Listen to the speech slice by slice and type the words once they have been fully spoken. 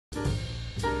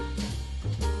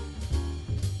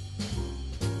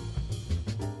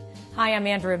Hi, I'm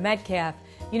Andrea Metcalf.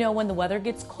 You know, when the weather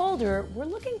gets colder, we're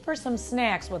looking for some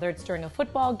snacks, whether it's during a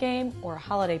football game or a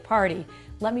holiday party.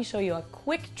 Let me show you a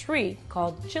quick treat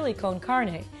called chili con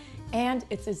carne. And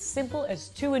it's as simple as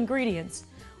 2 ingredients.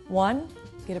 1,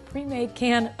 get a pre-made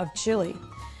can of chili.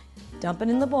 Dump it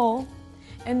in the bowl.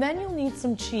 And then you'll need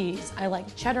some cheese. I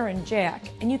like cheddar and jack.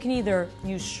 And you can either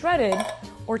use shredded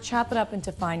or chop it up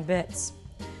into fine bits.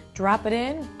 Drop it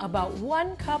in, about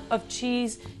 1 cup of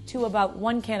cheese to about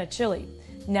 1 can of chili.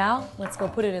 Now, let's go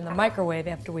put it in the microwave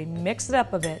after we mix it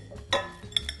up a bit.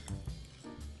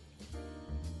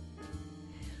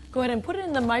 Go ahead and put it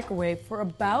in the microwave for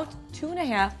about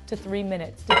 2.5 to 3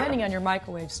 minutes, depending on your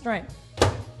microwave strength.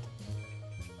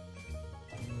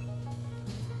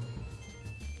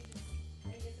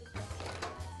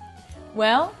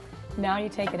 Well, now you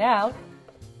take it out.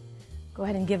 Go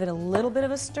ahead and give it a little bit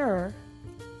of a stir.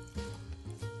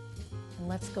 And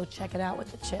let's go check it out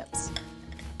with the chips.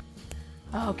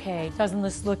 Okay, doesn't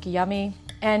this look yummy?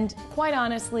 And quite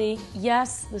honestly,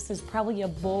 yes, this is probably a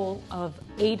bowl of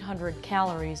 800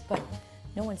 calories, but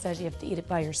no one says you have to eat it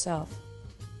by yourself.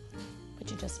 But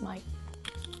you just might.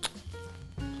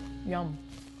 Yum.